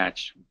broad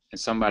match, and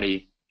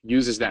somebody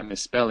uses that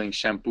misspelling,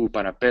 shampoo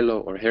para pelo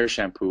or hair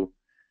shampoo,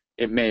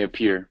 it may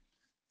appear.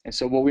 And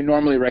so what we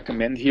normally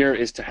recommend here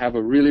is to have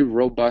a really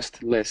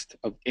robust list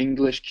of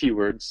English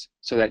keywords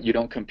so that you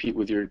don't compete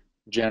with your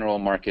general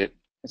market.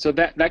 And so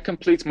that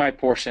completes my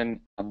portion.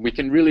 We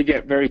can really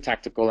get very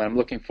tactical, and I'm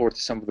looking forward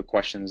to some of the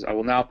questions. I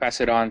will now pass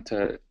it on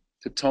to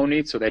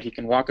Tony so that he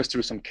can walk us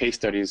through some case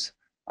studies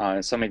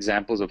and some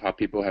examples of how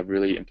people have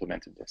really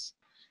implemented this.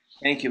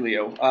 Thank you,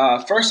 Leo.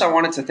 First, I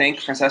wanted to thank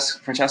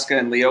Francesca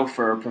and Leo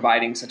for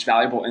providing such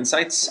valuable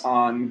insights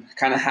on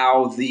kind of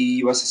how the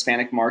U.S.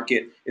 Hispanic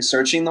market is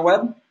searching the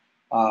web.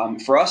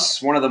 For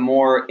us, one of the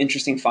more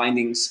interesting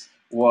findings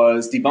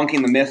was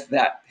debunking the myth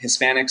that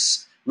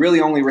Hispanics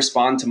really only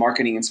respond to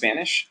marketing in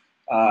Spanish.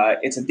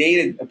 It's a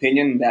dated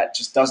opinion that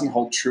just doesn't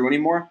hold true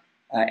anymore.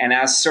 And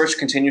as search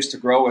continues to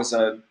grow as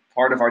a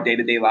part of our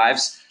day-to-day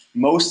lives,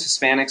 most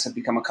Hispanics have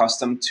become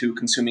accustomed to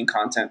consuming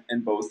content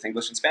in both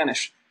English and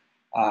Spanish.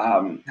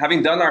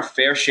 Having done our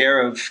fair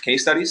share of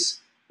case studies,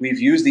 we've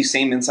used these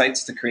same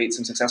insights to create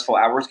some successful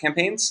AdWords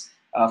campaigns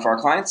for our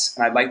clients,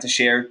 and I'd like to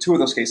share two of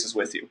those cases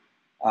with you.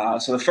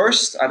 So the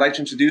first, I'd like to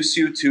introduce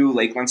you to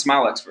Lakeland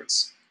Smile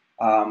Experts.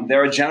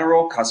 They're a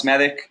general,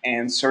 cosmetic,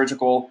 and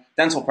surgical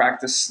dental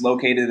practice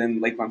located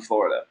in Lakeland,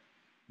 Florida.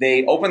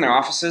 They opened their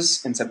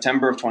offices in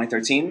September of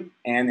 2013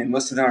 and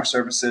enlisted in our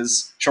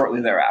services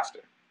shortly thereafter.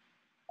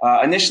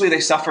 Initially,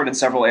 they suffered in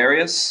several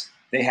areas.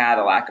 They had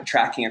a lack of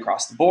tracking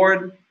across the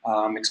board,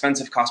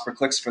 expensive cost per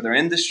clicks for their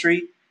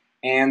industry,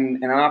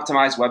 and an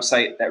unoptimized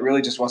website that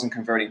really just wasn't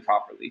converting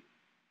properly.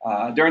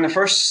 During the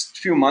first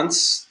few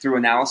months, through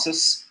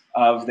analysis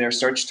of their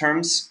search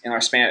terms in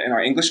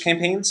our English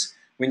campaigns,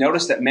 we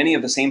noticed that many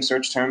of the same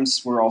search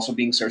terms were also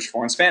being searched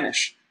for in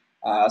Spanish.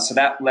 So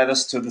that led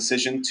us to a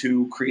decision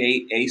to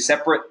create a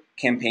separate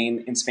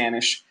campaign in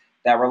Spanish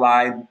that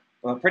relied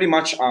pretty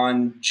much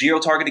on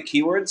geo-targeted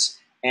keywords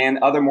and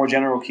other more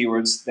general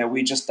keywords that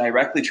we just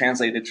directly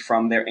translated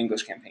from their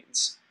English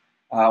campaigns.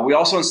 We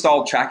also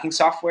installed tracking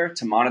software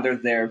to monitor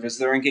their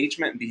visitor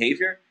engagement and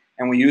behavior,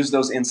 and we used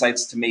those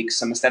insights to make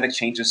some aesthetic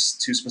changes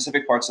to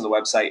specific parts of the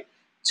website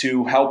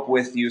to help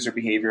with user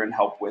behavior and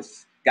help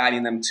with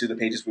guiding them to the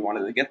pages we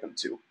wanted to get them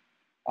to.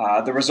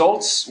 The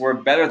results were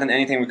better than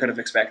anything we could have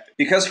expected.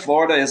 Because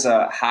Florida is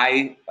a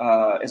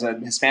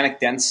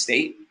Hispanic dense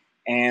state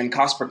and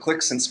cost per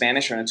clicks in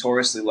Spanish are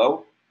notoriously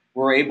low,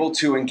 we're able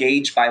to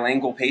engage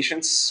bilingual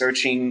patients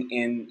searching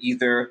in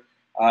either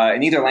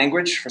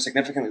language for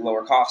significantly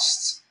lower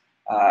costs.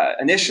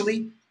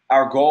 Initially,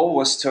 our goal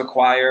was to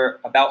acquire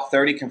about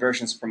 30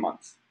 conversions per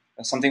month.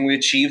 That's something we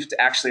achieved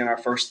actually in our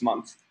first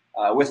month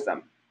with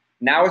them.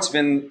 Now it's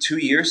been 2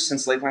 years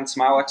since Lakeland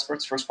Smile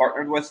Experts first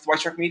partnered with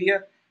White Shark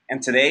Media,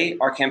 and today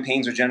our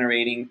campaigns are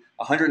generating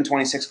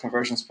 126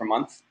 conversions per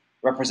month,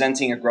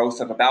 representing a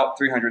growth of about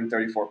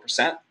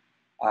 334%.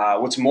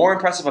 What's more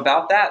impressive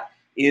about that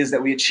is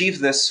that we achieved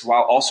this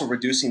while also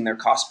reducing their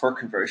cost per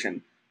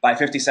conversion by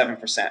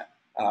 57%,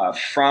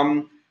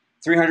 from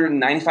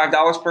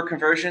 $395 per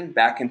conversion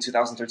back in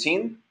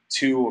 2013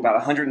 to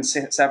about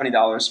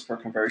 $170 per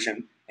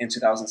conversion in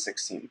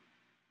 2016.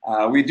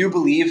 We do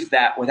believe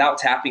that without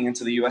tapping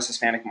into the U.S.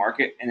 Hispanic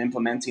market and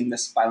implementing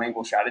this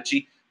bilingual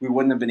strategy, we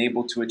wouldn't have been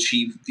able to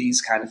achieve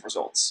these kind of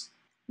results.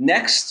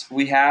 Next,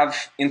 we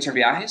have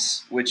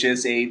Interviajes, which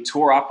is a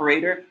tour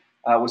operator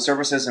with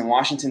services in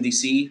Washington,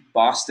 D.C.,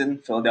 Boston,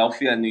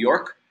 Philadelphia, and New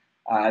York.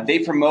 They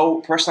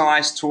promote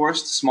personalized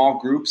tours to small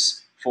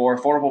groups for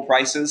affordable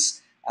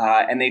prices,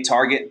 and they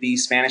target the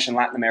Spanish and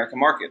Latin American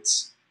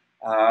markets.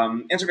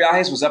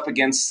 Interviajes was up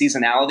against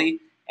seasonality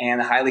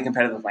and a highly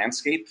competitive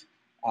landscape,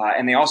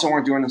 and they also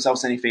weren't doing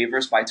themselves any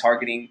favors by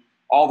targeting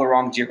all the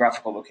wrong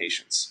geographical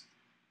locations.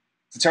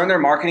 To turn their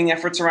marketing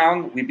efforts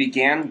around, we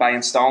began by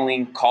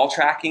installing call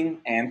tracking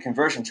and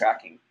conversion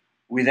tracking.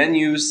 We then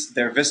used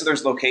their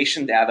visitors'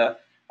 location data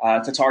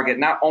to target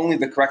not only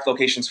the correct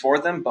locations for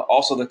them, but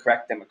also the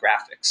correct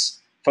demographics,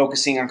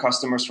 focusing on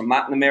customers from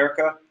Latin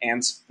America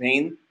and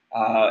Spain,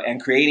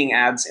 and creating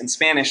ads in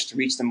Spanish to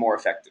reach them more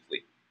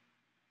effectively.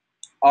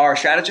 Our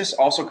strategists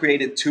also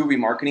created 2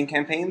 remarketing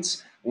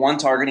campaigns, one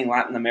targeting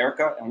Latin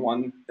America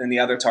and the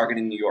other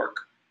targeting New York.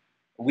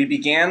 When we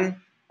began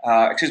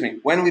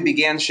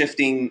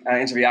shifting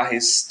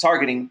Interviajes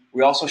targeting,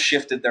 we also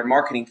shifted their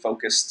marketing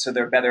focus to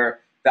their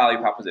better value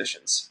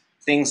propositions.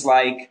 Things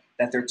like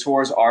that their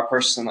tours are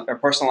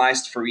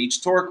personalized for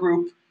each tour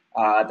group,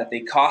 that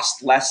they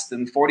cost less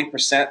than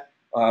 40%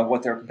 of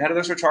what their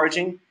competitors are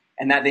charging,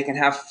 and that they can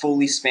have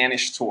fully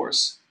Spanish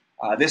tours.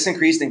 This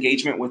increased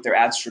engagement with their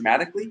ads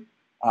dramatically,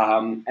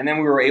 and then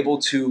we were able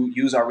to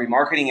use our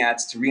remarketing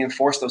ads to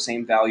reinforce those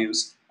same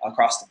values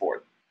across the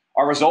board.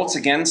 Our results,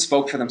 again,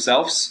 spoke for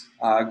themselves.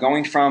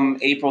 Going from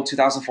April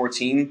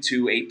 2014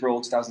 to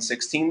April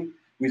 2016,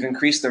 we've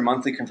increased their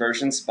monthly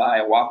conversions by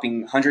a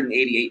whopping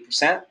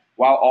 188%,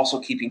 while also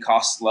keeping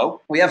costs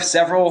low. We have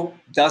several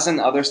dozen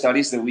other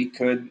studies that we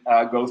could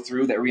go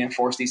through that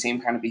reinforce these same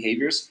kind of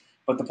behaviors.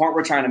 But the point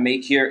we're trying to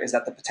make here is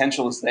that the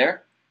potential is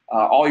there.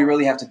 All you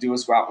really have to do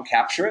is go out and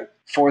capture it.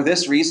 For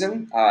this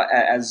reason,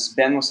 as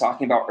Ben was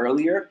talking about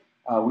earlier,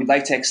 we'd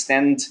like to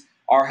extend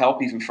our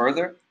help even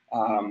further.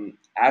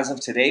 As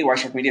of today,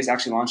 Wireshark Media is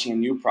actually launching a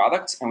new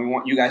product, and we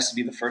want you guys to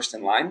be the first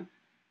in line.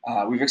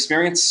 We've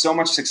experienced so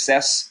much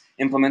success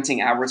implementing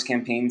AdWords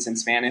campaigns in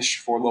Spanish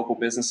for local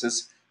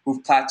businesses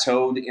who've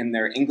plateaued in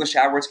their English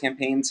AdWords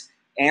campaigns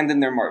and in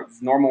their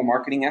normal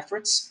marketing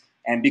efforts.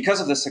 And because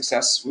of this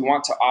success, we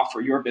want to offer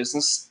your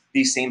business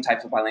these same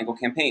types of bilingual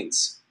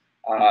campaigns.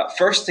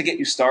 First, to get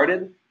you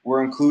started,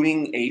 we're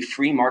including a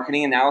free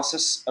marketing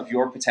analysis of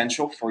your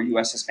potential for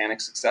U.S.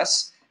 Hispanic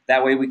success.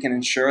 That way we can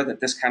ensure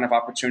that this kind of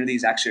opportunity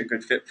is actually a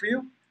good fit for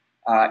you.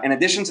 In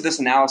addition to this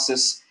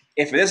analysis,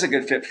 if it is a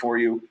good fit for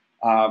you,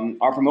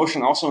 our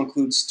promotion also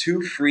includes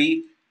 2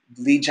 free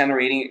lead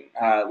generating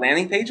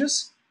landing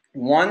pages.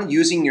 One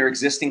using your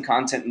existing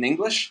content in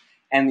English,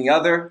 and the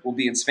other will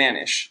be in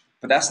Spanish.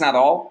 But that's not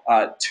all.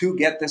 To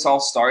get this all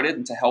started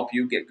and to help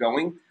you get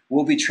going,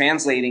 we'll be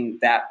translating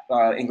that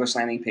English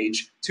landing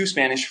page to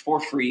Spanish for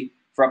free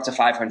for up to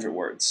 500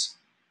 words.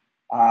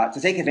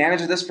 To take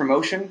advantage of this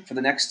promotion for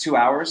the next 2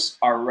 hours,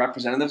 our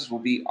representatives will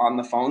be on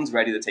the phones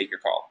ready to take your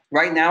call.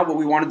 Right now, what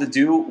we wanted to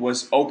do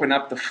was open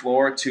up the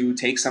floor to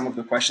take some of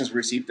the questions we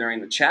received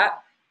during the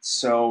chat.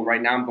 So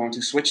right now I'm going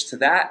to switch to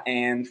that,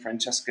 and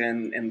Francesca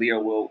and Leo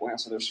will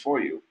answer those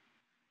for you.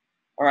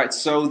 All right,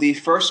 so the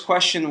first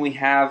question we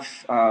have,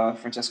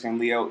 Francesca and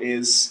Leo,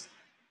 is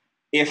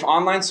if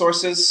online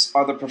sources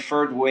are the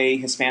preferred way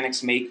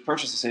Hispanics make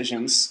purchase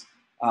decisions,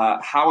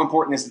 how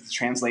important is it to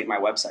translate my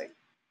website?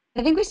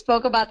 I think we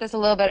spoke about this a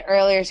little bit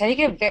earlier. So I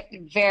think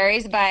it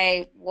varies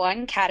by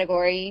 1,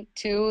 category,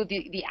 2,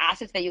 the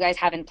assets that you guys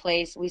have in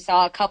place. We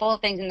saw a couple of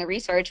things in the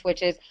research,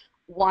 which is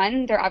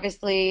 1, they're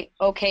obviously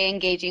okay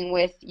engaging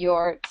with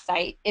your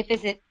site if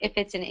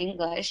it's in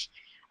English,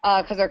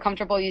 because they're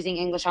comfortable using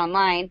English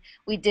online.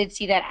 We did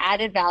see that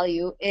added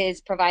value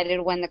is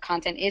provided when the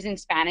content is in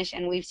Spanish,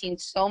 and we've seen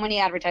so many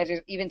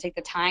advertisers even take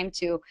the time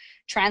to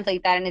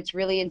translate that, and it's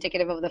really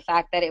indicative of the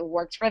fact that it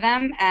works for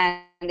them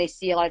and they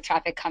see a lot of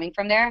traffic coming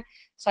from there.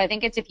 So I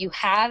think it's, if you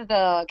have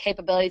the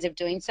capabilities of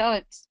doing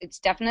so, it's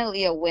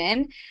definitely a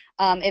win.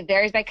 It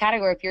varies by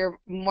category. If you're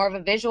more of a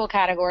visual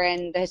category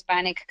and the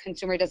Hispanic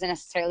consumer doesn't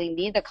necessarily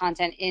need the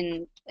content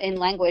in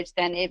language,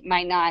 then it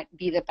might not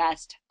be the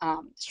best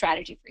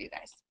strategy for you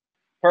guys.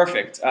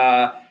 Perfect.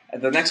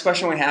 The next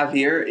question we have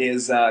here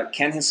is,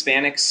 can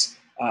Hispanics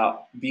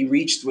be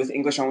reached with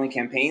English-only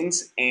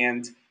campaigns?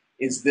 And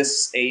is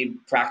this a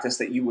practice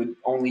that you would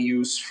only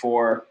use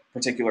for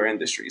particular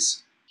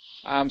industries?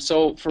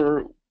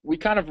 We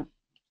kind of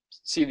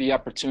see the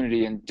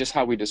opportunity in just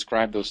how we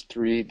describe those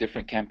 3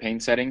 different campaign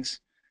settings.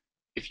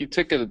 If you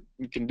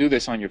you can do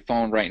this on your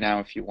phone right now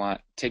if you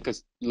want. Take a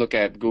look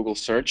at Google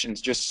search and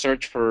just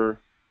search for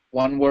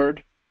one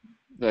word.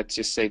 Let's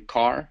just say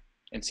car,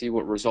 and see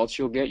what results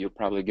you'll get. You'll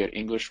probably get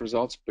English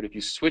results, but if you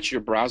switch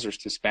your browsers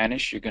to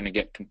Spanish, you're going to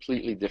get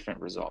completely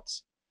different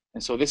results.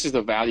 And so this is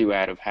the value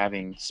add of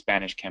having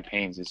Spanish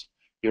campaigns, is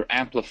you're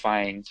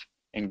amplifying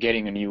and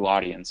getting a new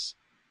audience.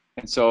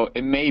 And so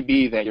it may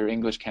be that your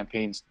English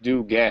campaigns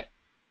do get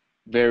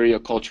very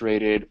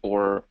acculturated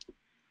or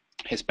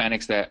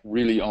Hispanics that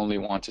really only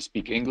want to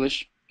speak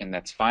English, and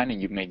that's fine,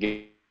 and you may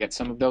get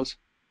some of those.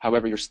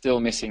 However, you're still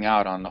missing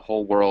out on the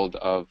whole world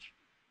of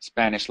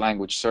Spanish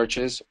language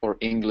searches or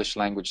English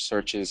language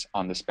searches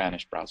on the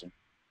Spanish browser.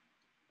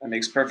 That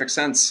makes perfect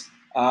sense.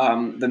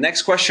 The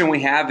next question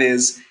we have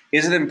is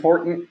it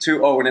important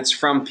to, and it's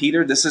from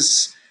Peter. This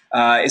is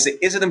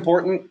it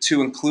important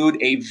to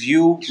include a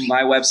view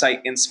my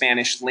website in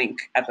Spanish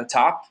link at the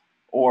top,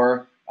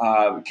 or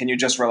can you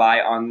just rely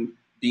on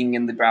being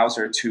in the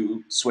browser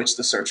to switch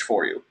the search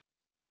for you?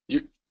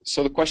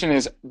 So the question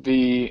is,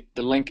 the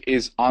link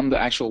is on the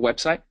actual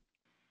website?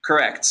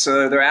 Correct.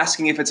 So they're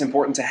asking if it's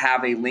important to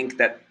have a link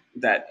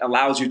that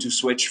allows you to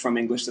switch from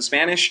English to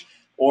Spanish,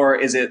 or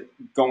is the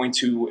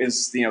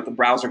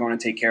browser going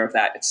to take care of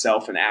that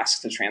itself and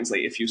ask to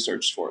translate if you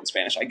searched for it in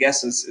Spanish? I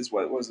guess is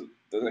what it was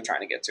they're trying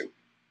to get to.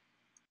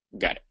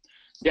 Got it.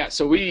 Yeah.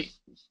 So we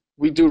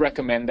do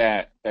recommend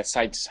that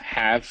sites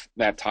have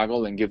that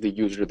toggle and give the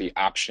user the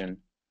option.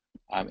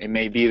 It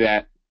may be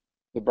that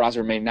the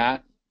browser may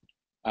not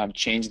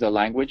change the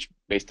language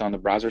based on the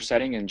browser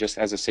setting, and just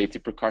as a safety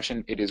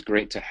precaution, it is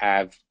great to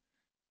have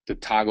the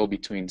toggle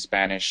between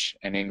Spanish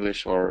and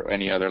English or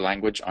any other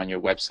language on your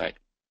website.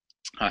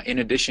 In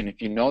addition,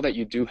 if you know that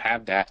you do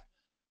have that,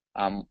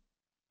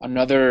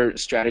 another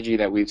strategy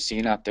that we've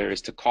seen out there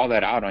is to call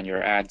that out on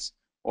your ads,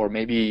 or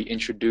maybe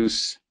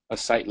introduce a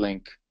site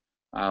link,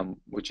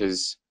 which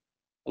is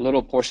a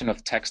little portion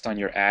of text on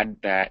your ad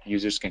that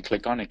users can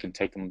click on. It can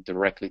take them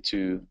directly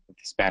to the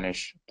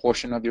Spanish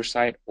portion of your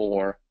site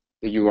or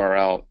the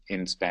URL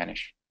in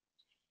Spanish.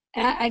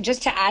 And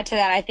just to add to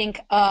that, I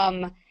think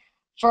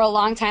for a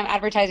long time,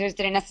 advertisers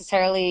didn't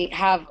necessarily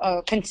have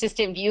a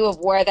consistent view of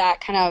where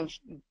that kind of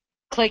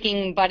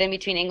clicking button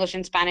between English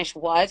and Spanish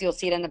was. You'll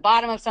see it in the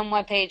bottom of some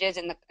web pages,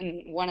 in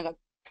one of the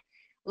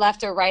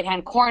left or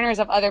right-hand corners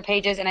of other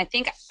pages. And I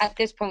think at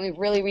this point, we've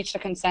really reached a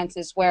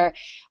consensus where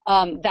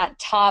that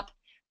top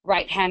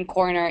right-hand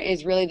corner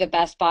is really the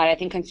best spot. I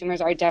think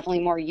consumers are definitely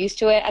more used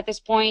to it at this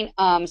point.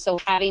 So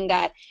having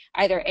that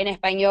either in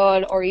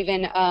Español or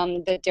even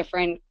the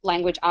different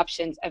language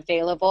options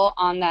available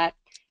on that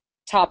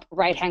top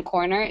right-hand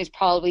corner is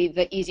probably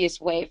the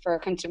easiest way for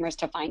consumers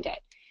to find it.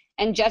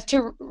 And just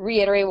to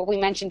reiterate what we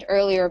mentioned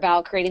earlier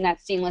about creating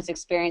that seamless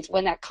experience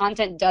when that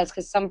content does,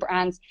 because some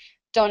brands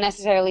don't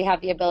necessarily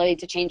have the ability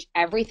to change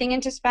everything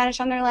into Spanish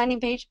on their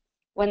landing page.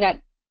 When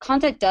that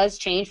content does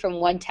change from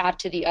one tab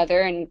to the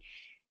other, and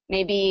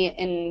maybe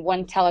in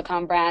one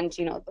telecom brand,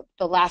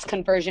 the last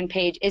conversion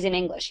page is in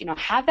English,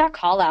 have that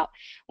call out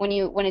when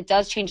it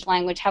does change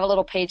language, have a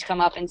little page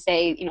come up and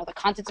say, the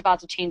content's about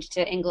to change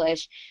to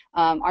English.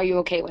 Are you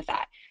okay with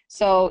that?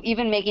 So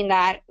even making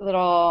that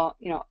little,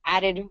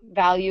 added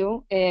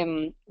value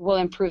will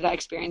improve that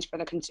experience for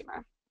the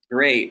consumer.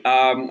 Great.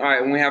 All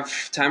right, and we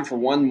have time for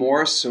one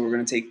more, so we're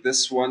going to take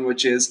this one,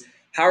 which is,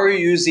 how are you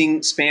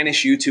using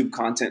Spanish YouTube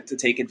content to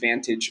take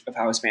advantage of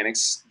how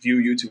Hispanics view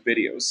YouTube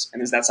videos?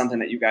 And is that something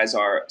that you guys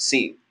are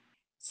seeing?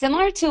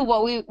 Similar to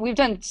what we've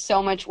done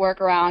so much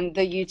work around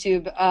the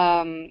YouTube,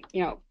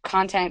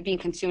 content being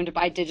consumed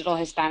by digital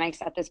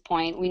Hispanics at this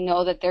point. We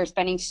know that they're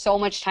spending so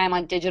much time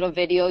on digital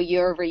video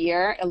year over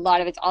year. A lot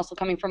of it's also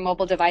coming from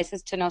mobile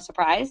devices, to no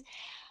surprise.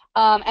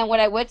 And what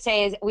I would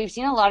say is we've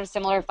seen a lot of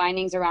similar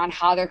findings around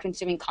how they're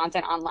consuming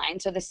content online.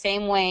 So the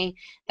same way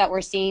that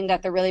we're seeing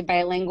that they're really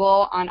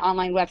bilingual on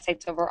online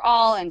websites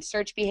overall and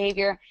search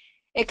behavior,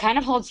 it kind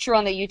of holds true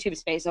on the YouTube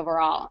space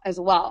overall as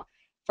well.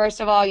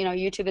 First of all,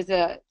 YouTube is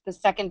the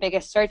second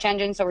biggest search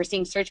engine, so we're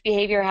seeing search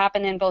behavior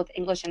happen in both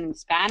English and in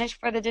Spanish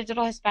for the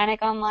digital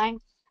Hispanic online.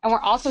 And we're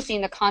also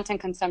seeing the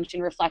content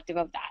consumption reflective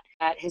of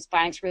that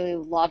Hispanics really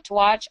love to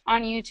watch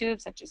on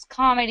YouTube, such as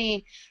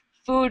comedy,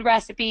 food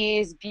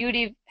recipes,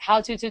 beauty,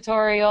 how-to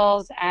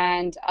tutorials,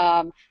 and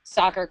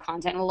soccer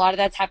content. And a lot of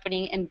that's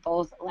happening in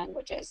both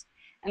languages.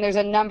 And there's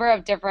a number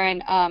of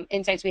different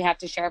insights we have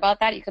to share about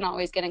that. You can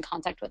always get in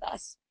contact with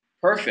us.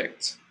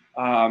 Perfect.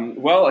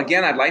 Well,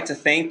 again, I'd like to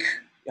thank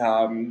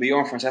Leo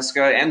and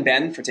Francesca and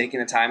Ben for taking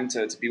the time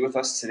to be with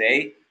us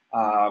today.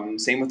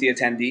 Same with the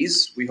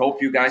attendees. We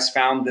hope you guys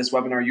found this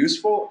webinar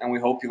useful, and we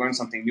hope you learned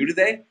something new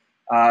today.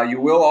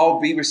 You will all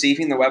be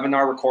receiving the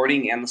webinar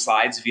recording and the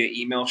slides via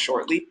email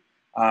shortly.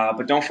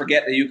 But don't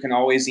forget that you can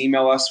always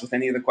email us with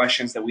any of the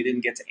questions that we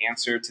didn't get to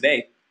answer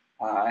today.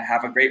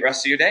 Have a great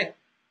rest of your day.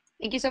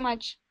 Thank you so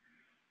much.